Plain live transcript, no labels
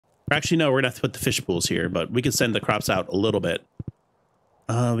Actually, no, we're gonna have to put the fish pools here, but we can send the crops out a little bit.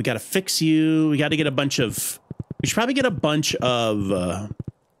 We gotta fix you. We gotta get a bunch of... We should probably get a bunch of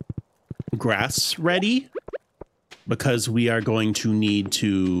grass ready, because we are going to need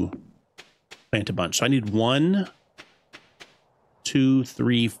to plant a bunch. So I need 1, 2,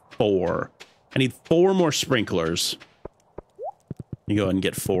 3, 4. I need 4 more sprinklers. You go ahead and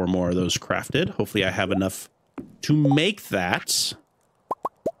get 4 more of those crafted. Hopefully I have enough to make that.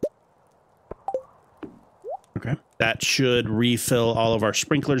 Okay. That should refill all of our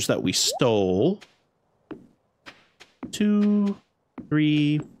sprinklers that we stole. 2,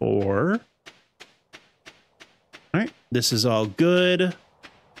 3, 4. All right. This is all good.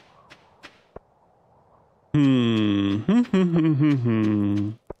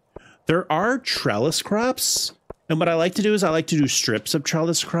 There are trellis crops. And what I like to do is I like to do strips of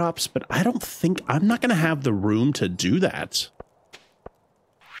trellis crops, but I don't think... I'm not going to have the room to do that.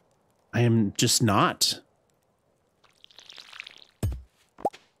 I am just not.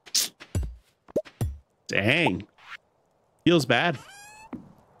 Dang. Feels bad.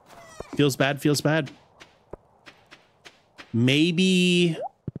 Feels bad, feels bad. Maybe...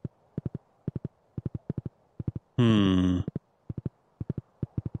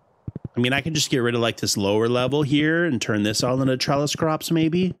 I mean, I could just get rid of like this lower level here and turn this all into trellis crops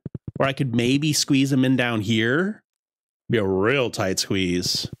maybe. Or I could maybe squeeze them in down here. Be a real tight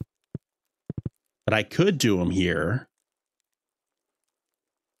squeeze. But I could do them here.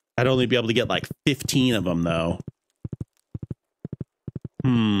 I'd only be able to get like 15 of them though.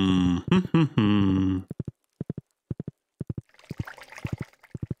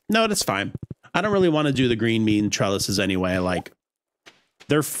 No, that's fine. I don't really want to do the green bean trellises anyway. Like,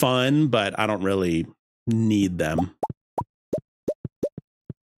 they're fun, but I don't really need them. I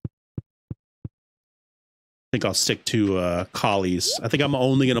think I'll stick to collies. I think I'm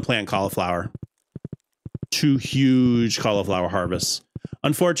only going to plant cauliflower. 2 huge cauliflower harvests.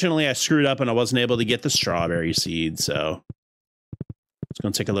 Unfortunately, I screwed up and I wasn't able to get the strawberry seed, so it's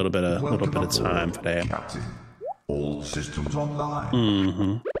going to take a little bit of time for that. Captain. All systems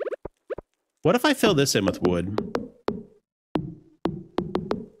online. What if I fill this in with wood?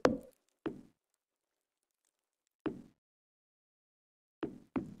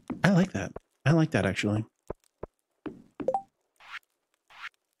 I like that. I like that, actually.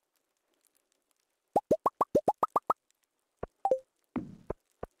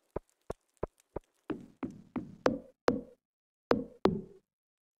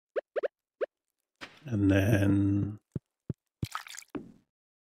 And then...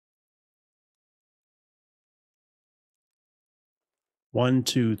 One,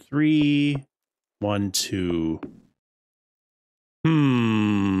 2, 3. 1, 2.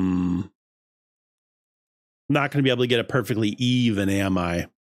 Not going to be able to get it perfectly even, am I?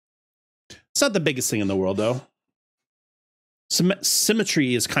 It's not the biggest thing in the world, though.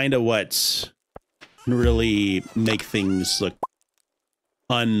 Symmetry is kind of what can really make things look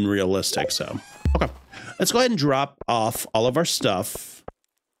unrealistic. So, okay. Let's go ahead and drop off all of our stuff.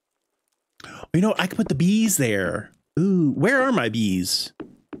 You know, I can put the bees there. Ooh, where are my bees?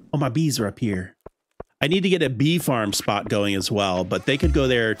 Oh, my bees are up here. I need to get a bee farm spot going as well, but they could go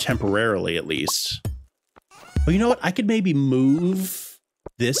there temporarily at least. Oh, you know what? I could maybe move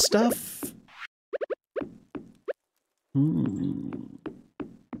this stuff.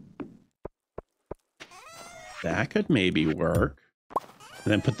 That could maybe work.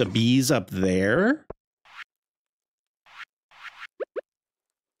 And then put the bees up there.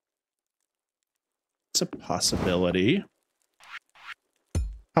 It's a possibility.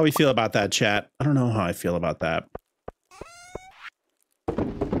 How we feel about that, chat? I don't know how I feel about that.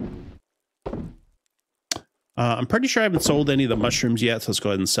 I'm pretty sure I haven't sold any of the mushrooms yet, so let's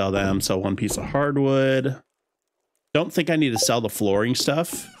go ahead and sell them. Sell 1 piece of hardwood. Don't think I need to sell the flooring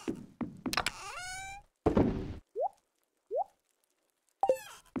stuff.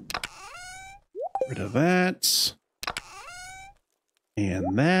 Rid of that.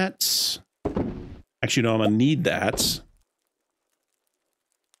 And that. Actually, no, I'm gonna need that.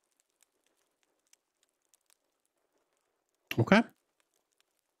 Okay.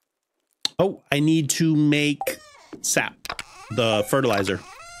 Oh, I need to make sap, the fertilizer.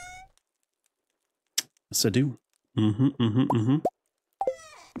 Yes, I do.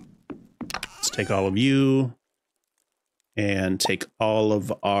 Let's take all of you and take all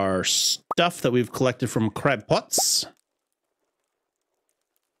of our stuff that we've collected from crab pots.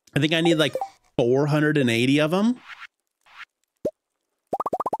 I think I need like 480 of them, if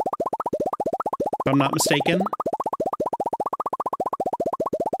I'm not mistaken.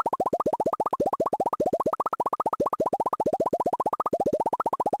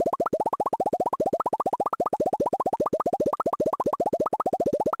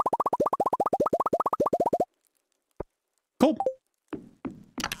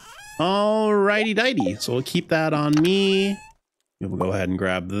 Alrighty dighty. So we'll keep that on me. We'll go ahead and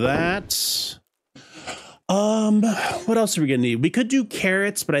grab that. What else are we gonna need? We could do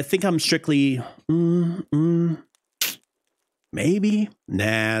carrots, but I think I'm strictly maybe.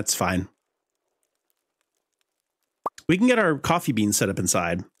 Nah, it's fine. We can get our coffee beans set up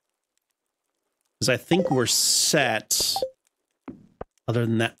inside. Because I think we're set. Other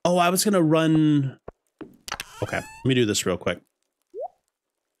than that, oh, I was gonna run. Okay, let me do this real quick.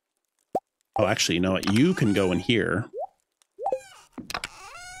 Oh, actually, you know what? You can go in here.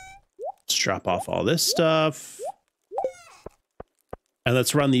 Let's drop off all this stuff. And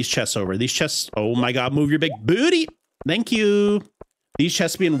let's run these chests over. These chests, oh my God, move your big booty. Thank you. These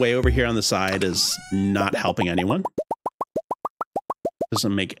chests being way over here on the side is not helping anyone.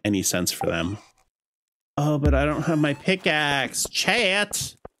 Doesn't make any sense for them. Oh, but I don't have my pickaxe.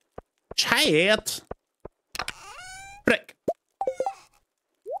 Chat. Chat. Frick.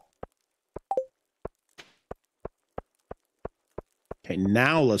 Okay,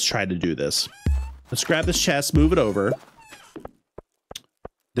 now let's try to do this. Let's grab this chest, move it over.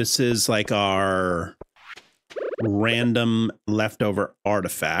 This is like our random leftover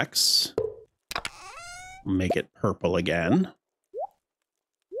artifacts. Make it purple again.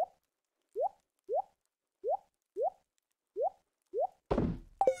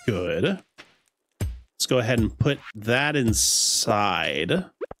 Good. Let's go ahead and put that inside.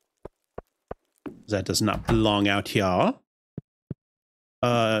 That does not belong out here.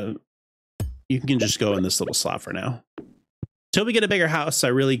 You can just go in this little slot for now. Till we get a bigger house, I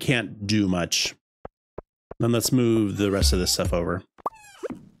really can't do much. Then let's move the rest of this stuff over.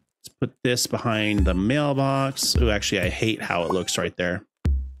 Let's put this behind the mailbox. Oh, actually, I hate how it looks right there.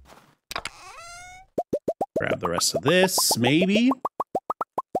 Grab the rest of this, maybe.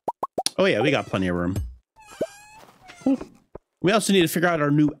 Oh yeah, we got plenty of room. Cool. We also need to figure out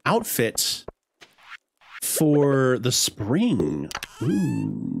our new outfit for the spring.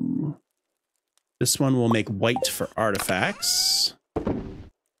 Ooh. This one will make white for artifacts.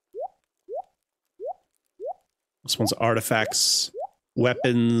 This one's artifacts,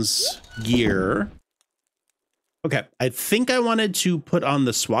 weapons, gear. Okay, I think I wanted to put on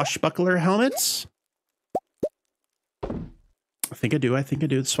the swashbuckler helmets. I think I do.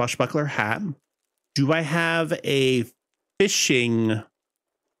 The swashbuckler hat. Do I have a fishing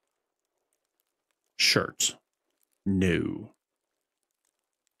shirt? No.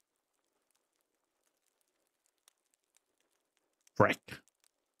 Frick.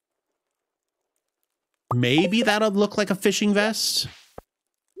 Maybe that'll look like a fishing vest.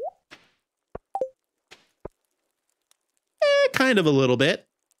 Kind of a little bit.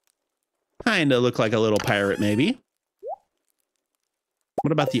 Kind of look like a little pirate, maybe.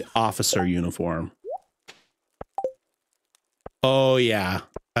 What about the officer uniform? Oh, yeah.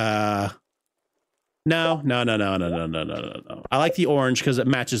 No. I like the orange because it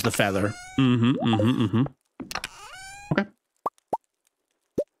matches the feather. Okay.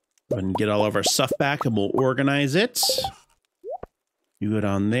 Go ahead and get all of our stuff back and we'll organize it. You go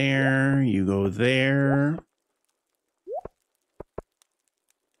down there. You go there.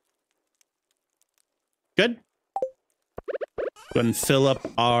 Good. Go ahead and fill up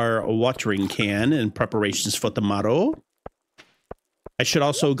our watering can in preparations for tomorrow. I should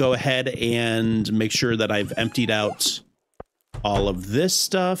also go ahead and make sure that I've emptied out all of this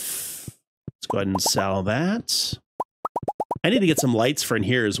stuff. Let's go ahead and sell that. I need to get some lights for in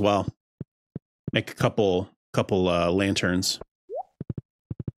here as well. Make a couple lanterns.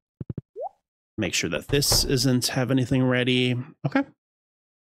 Make sure that this isn't have anything ready. Okay.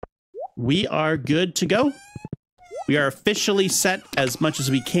 We are good to go. We are officially set as much as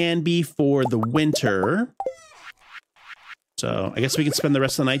we can be for the winter. So I guess we can spend the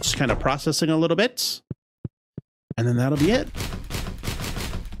rest of the night just kind of processing a little bit. And then that'll be it.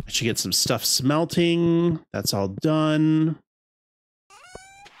 I should get some stuff smelting. That's all done.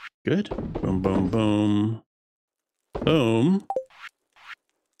 Good. Boom, boom, boom. Boom.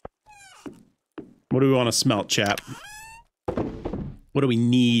 What do we want to smelt, chap? What do we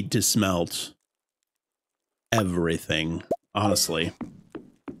need to smelt? Everything, honestly.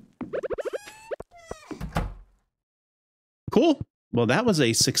 Cool. Well, that was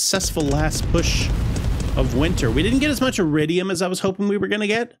a successful last push of winter. We didn't get as much iridium as I was hoping we were going to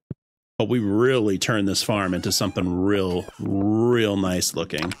get, but we really turned this farm into something real nice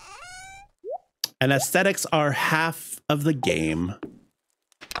looking. And aesthetics are half of the game.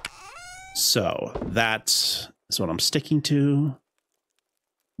 So that is what I'm sticking to.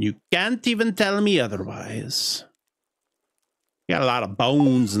 You can't even tell me otherwise. Got a lot of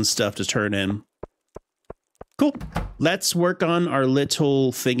bones and stuff to turn in. Cool. let's work on our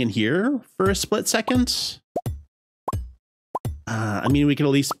little thing in here for a split second. I mean, we can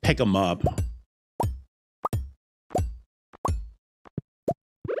at least pick them up.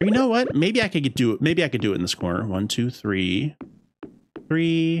 You know what? Maybe I could do it. Maybe I could do it in this corner. 1, 2, 3.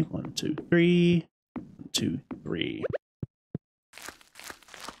 3. 1, 2, 3. 1, 2, 3.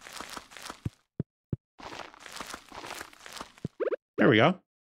 There we go.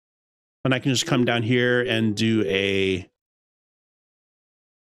 And I can just come down here and do a...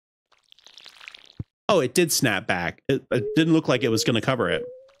 Oh, it did snap back. It didn't look like it was going to cover it.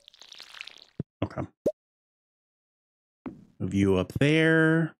 Okay. Move you up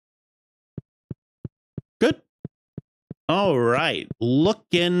there. Good. All right.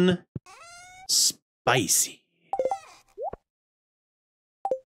 Looking spicy.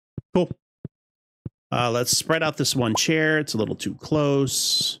 Cool. Let's spread out this one chair. It's a little too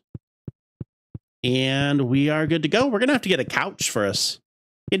close. And we are good to go. We're going to have to get a couch for us.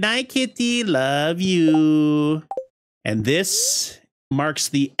 Good night, kitty. Love you. And this marks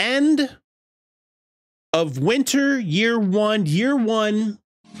the end of winter year one. Year one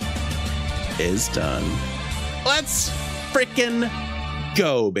is done. Let's frickin'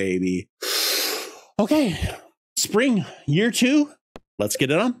 go, baby. Okay. Spring year 2. Let's get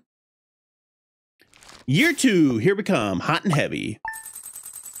it on. Year 2, here we come, hot and heavy.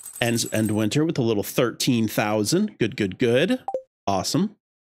 End winter with a little 13,000. Good, good, good. Awesome.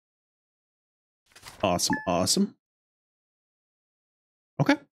 Awesome, awesome.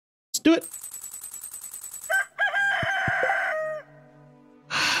 Okay, let's do it.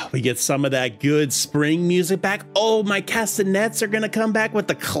 We get some of that good spring music back. Oh, my castanets are gonna come back with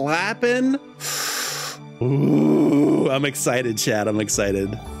the clapping. Ooh, I'm excited, Chad. I'm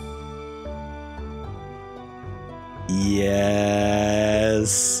excited.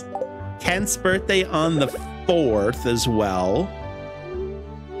 Yes. Kent's birthday on the 4th as well.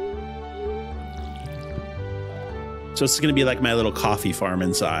 So it's going to be like my little coffee farm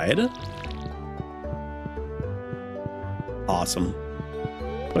inside. Awesome.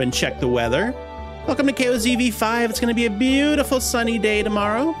 Go ahead and check the weather. Welcome to KOZV5. It's going to be a beautiful sunny day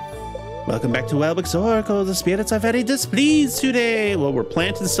tomorrow. Welcome back to Welbeck's Oracle. The spirits are very displeased today. Well, we're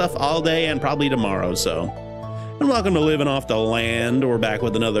planting stuff all day and probably tomorrow, so... And welcome to Living Off the Land. We're back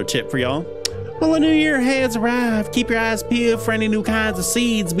with another tip for y'all. Well, a new year has arrived. Keep your eyes peeled for any new kinds of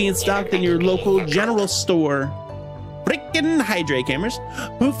seeds being stocked in your local general store. Frickin' hydrate cameras.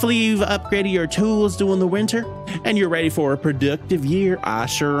 Hopefully you've upgraded your tools during the winter and you're ready for a productive year. I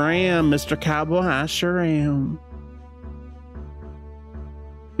sure am, Mr. Cowboy. I sure am.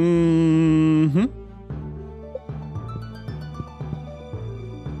 Mm-hmm.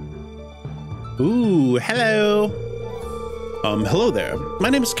 Ooh, hello. Hello there.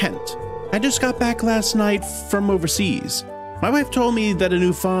 My name is Kent. I just got back last night from overseas. My wife told me that a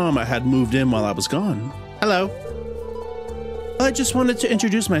new farm had moved in while I was gone. Hello. I just wanted to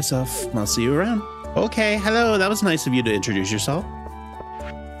introduce myself. I'll see you around. Okay, hello. That was nice of you to introduce yourself.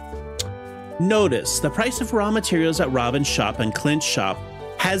 Notice the price of raw materials at Robin's shop and Clint's shop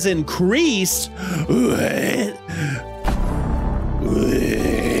has increased.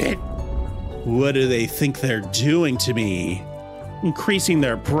 What do they think they're doing to me? Increasing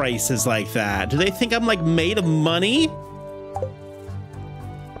their prices like that. Do they think I'm like made of money?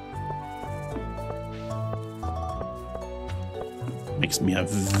 Makes me a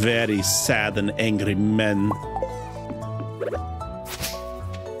very sad and angry man.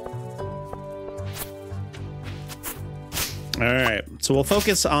 All right, so we'll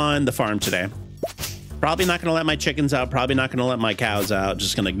focus on the farm today. Probably not gonna let my chickens out. Probably not gonna let my cows out.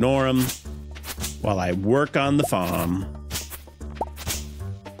 Just gonna ignore them while I work on the farm.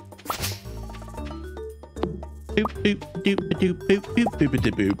 Boop, boop, doop, doop, boop, boop, boop,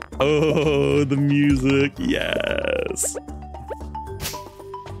 boop, boop. Oh, the music, yes.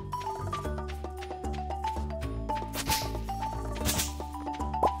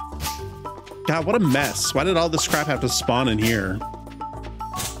 God, what a mess. Why did all this crap have to spawn in here?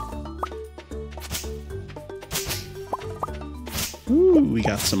 Ooh, we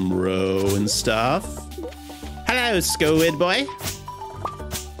got some row and stuff. Hello, Squid boy.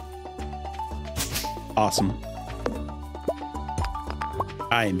 Awesome.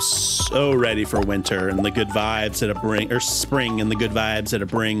 I am so ready for winter and the good vibes that it brings, or spring and the good vibes that it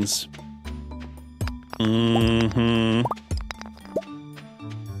brings. Mm-hmm.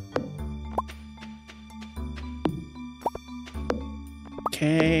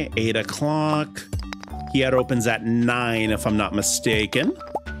 Okay, 8 o'clock. Here opens at 9, if I'm not mistaken.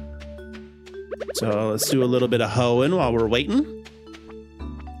 So let's do a little bit of hoeing while we're waiting.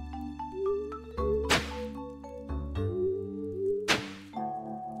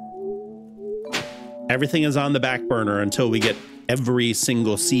 Everything is on the back burner until we get every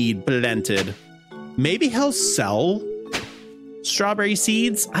single seed planted. Maybe he'll sell strawberry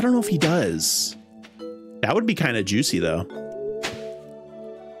seeds. I don't know if he does. That would be kind of juicy though.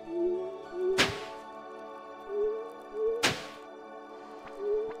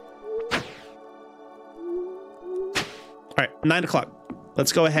 All right, 9 o'clock.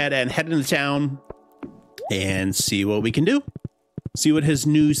 Let's go ahead and head into town and see what we can do. See what his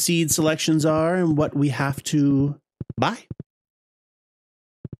new seed selections are and what we have to buy.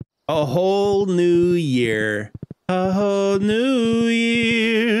 A whole new year. A whole new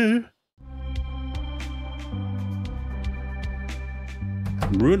year.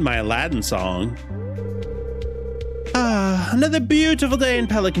 Ruined my Aladdin song. Ah, another beautiful day in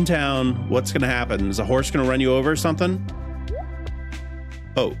Pelican Town. What's gonna happen? Is a horse gonna run you over or something?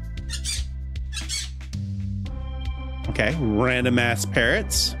 Oh. Okay, random ass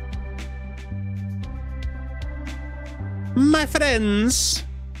parrots. My friends.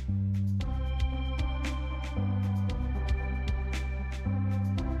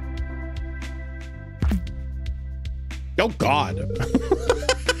 Oh God.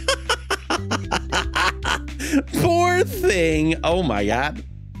 Poor thing. Oh my God.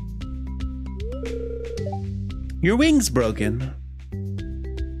 Your wing's broken.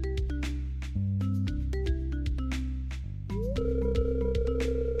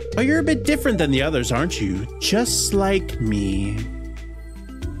 Oh, you're a bit different than the others, aren't you? Just like me.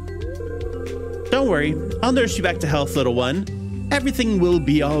 Don't worry, I'll nurse you back to health, little one. Everything will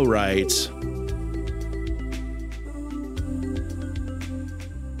be all right.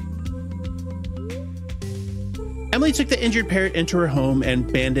 Emily took the injured parrot into her home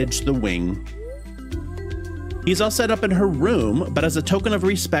and bandaged the wing. He's all set up in her room, but as a token of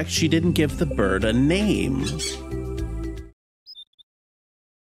respect, she didn't give the bird a name.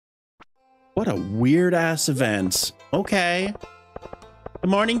 What a weird ass event. Okay. Good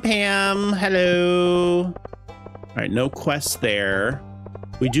morning, Pam. Hello. All right, no quest there.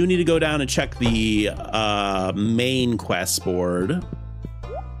 We do need to go down and check the main quest board.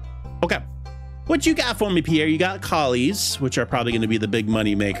 Okay. What you got for me, Pierre? You got collies, which are probably going to be the big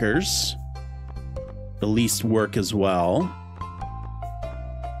money makers. The least work as well.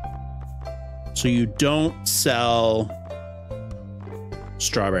 So you don't sell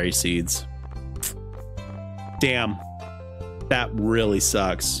strawberry seeds. Damn. That really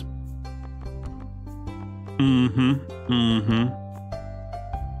sucks.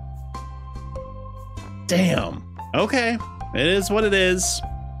 Damn. Okay. It is what it is.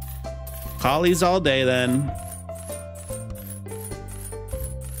 Collies all day then.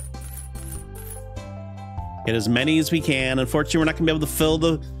 Get as many as we can. Unfortunately, we're not gonna be able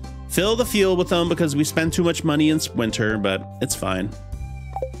to fill the field with them because we spend too much money in winter, but it's fine.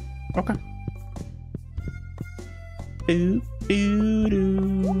 Okay. I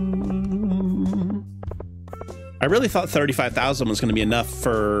really thought 35,000 was going to be enough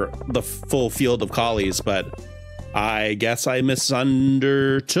for the full field of collies, but I guess I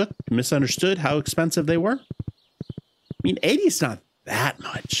misunderstood how expensive they were. I mean, 80 is not that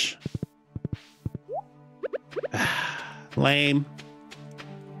much. Lame.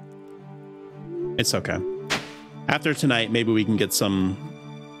 It's okay. After tonight, maybe we can get some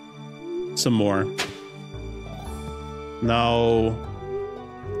more. No.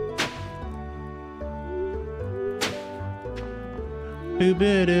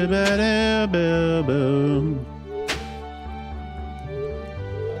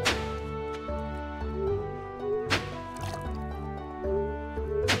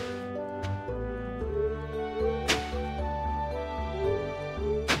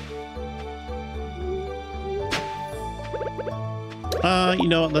 You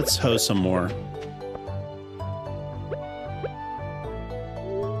know what? Let's hoe some more.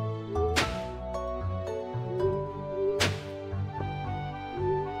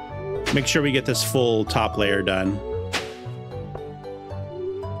 Make sure we get this full top layer done.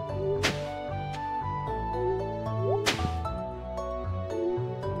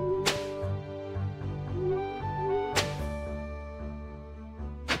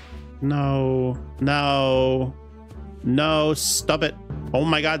 No, no, no, stop it. Oh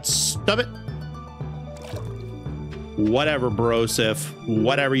my God, stop it. Whatever, Brosif,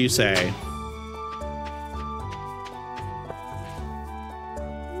 whatever you say.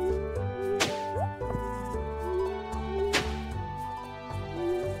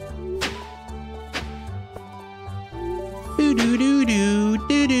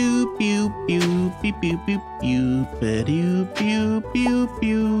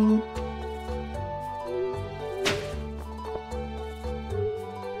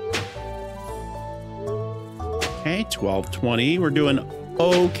 Okay, 12:20. We're doing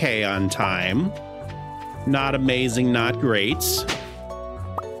okay on time. Not amazing, not great.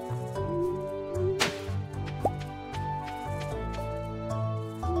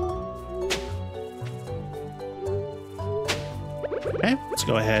 Okay, let's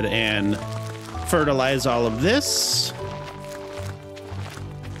go ahead and fertilize all of this.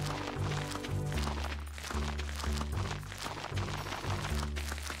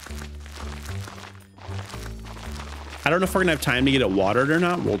 I don't know if we're gonna have time to get it watered or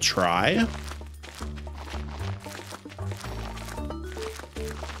not. We'll try.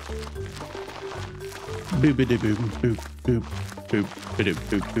 Boop boop boop boop boop boop boop boop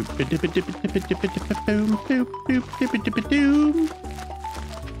boop boop.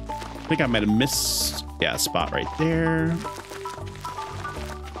 I think I might have missed, yeah, a spot right there.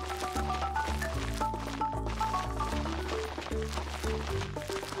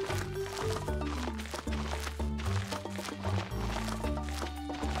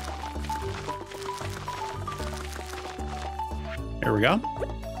 There we go.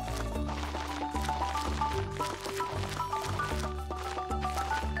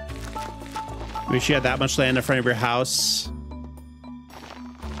 Wish you had that much land in front of your house.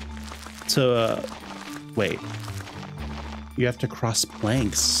 So, wait. You have to cross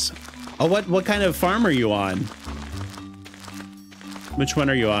planks. Oh, what kind of farm are you on? Which one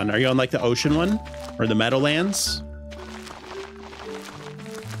are you on? Are you on like the ocean one or the Meadowlands?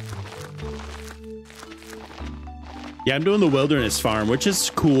 Yeah, I'm doing the wilderness farm, which is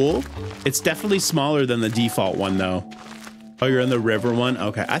cool. It's definitely smaller than the default one though. Oh, you're in the river one?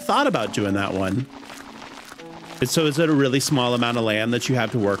 Okay, I thought about doing that one. So is it a really small amount of land that you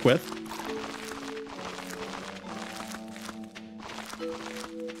have to work with?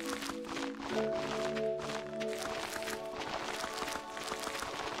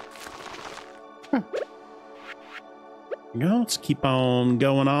 Huh. Go, let's keep on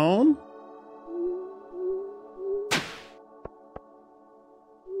going on.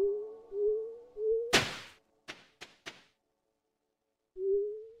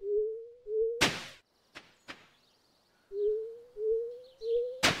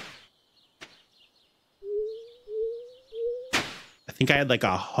 I think I had like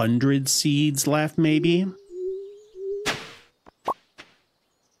 100 seeds left, maybe. All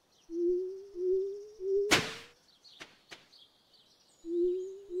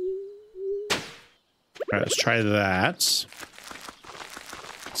right, let's try that.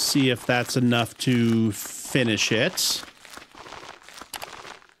 See if that's enough to finish it.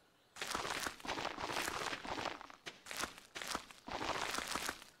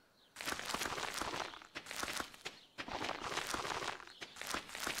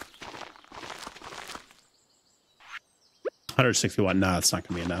 $161. No, it's not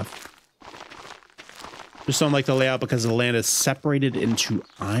gonna be enough. Just don't like the layout because the land is separated into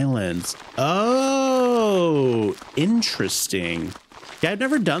islands. Oh, interesting. Yeah, I've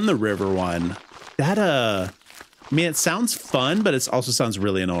never done the river one. That I mean, it sounds fun, but it also sounds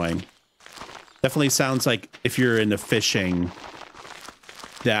really annoying. Definitely sounds like if you're into fishing,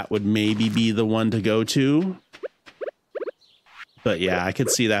 that would maybe be the one to go to. But yeah, I could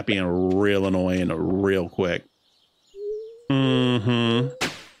see that being real annoying real quick. Mm-hmm.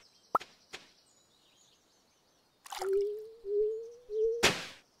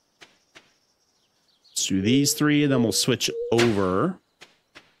 Let's do these three, and then we'll switch over.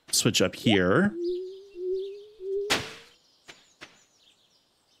 Switch up here.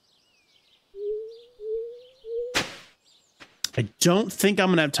 I don't think I'm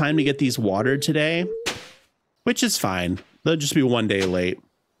gonna have time to get these watered today, which is fine. They'll just be one day late.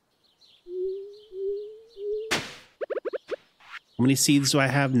 How many seeds do I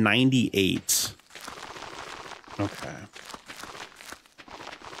have? 98. Okay.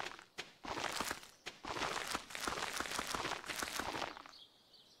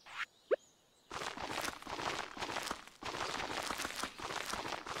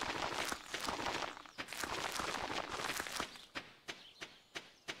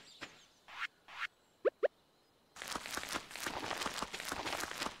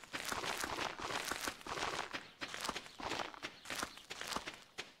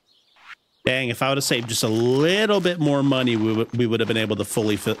 Dang, if I would have saved just a little bit more money, we would have been able to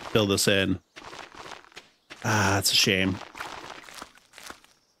fully fill this in. Ah, that's a shame.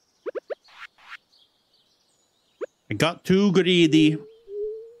 I got too greedy.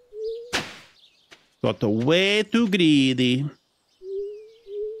 Got way too greedy.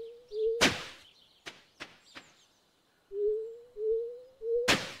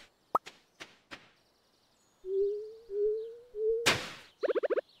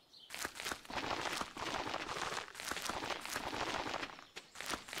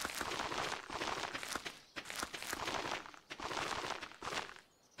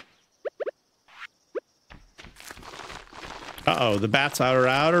 Uh-oh, the bats are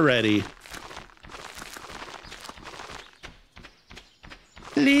out already.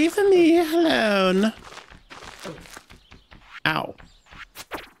 Leave me alone. Ow.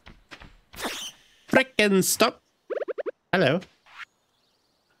 Frickin' stop. Hello.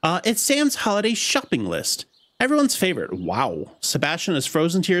 It's Sam's holiday shopping list. Everyone's favorite. Wow. Sebastian is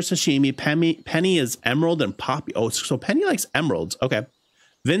frozen tears sashimi. Penny is emerald and poppy. Oh, so Penny likes emeralds. Okay.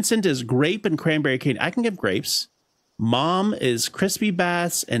 Vincent is grape and cranberry cane. I can give grapes. Mom is crispy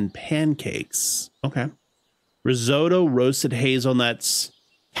bats and pancakes. Okay. Risotto, roasted hazelnuts,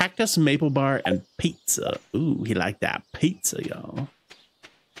 cactus, maple bar, and pizza. Ooh, he liked that pizza, y'all.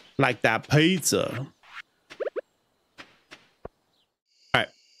 Like that pizza. All right.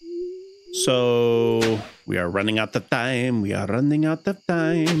 So we are running out of time. We are running out of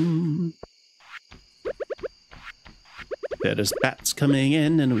time. There is bats coming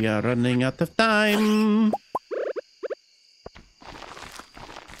in and we are running out of time.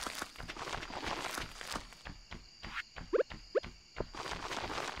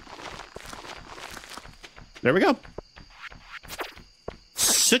 There we go.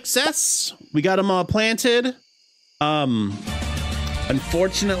 Success. We got them all planted.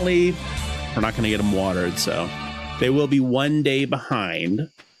 Unfortunately, we're not going to get them watered, so they will be 1 day behind.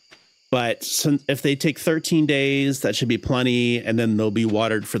 But if they take 13 days, that should be plenty, and then they'll be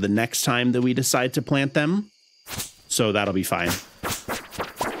watered for the next time that we decide to plant them. So that'll be fine.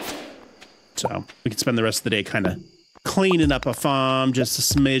 So we can spend the rest of the day kind of cleaning up a farm, just a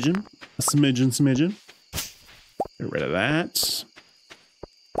smidgen. Get rid of that.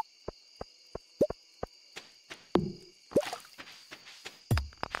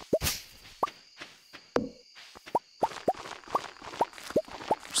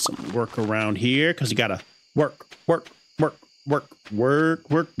 Some work around here because you gotta work.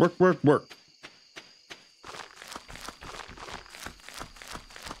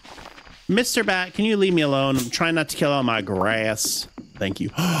 Mr. Bat, can you leave me alone? I'm trying not to kill all my grass. Thank you.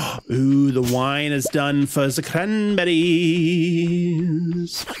 Ooh, the wine is done for the cranberries.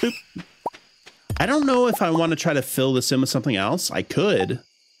 Boop. I don't know if I want to try to fill this in with something else. I could.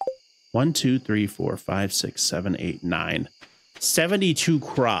 1, 2, 3, 4, 5, 6, 7, 8, 9. 72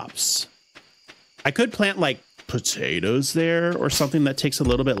 crops. I could plant like potatoes there or something that takes a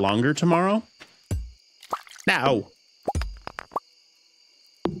little bit longer tomorrow. Now.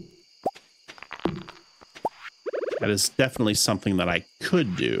 That is definitely something that I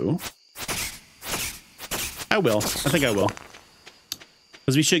could do. I will. I think I will.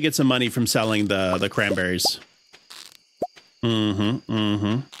 Because we should get some money from selling the cranberries.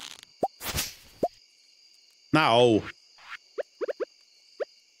 No.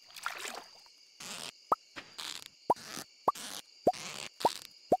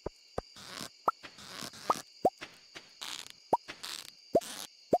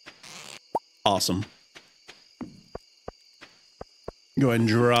 Awesome. Go ahead and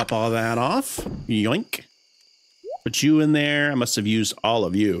drop all that off. Yoink. Put you in there. I must have used all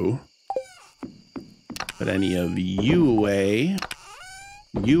of you. Put any of you away.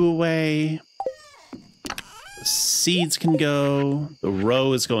 You away. The seeds can go. The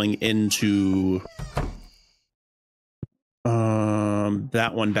row is going into...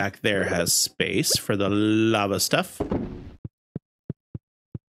 that one back there has space for the lava stuff. All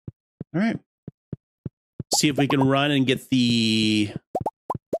right. See if we can run and get the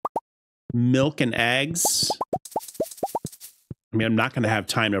milk and eggs. I mean, I'm not going to have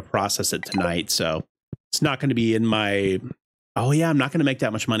time to process it tonight, so it's not going to be in my... Oh, yeah, I'm not going to make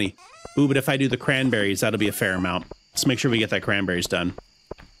that much money. Ooh, but if I do the cranberries, that'll be a fair amount. Let's make sure we get that cranberries done.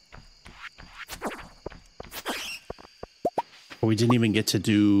 Oh, we didn't even get to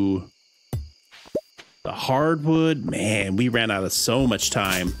do the hardwood. Man, we ran out of so much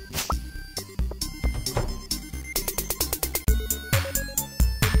time.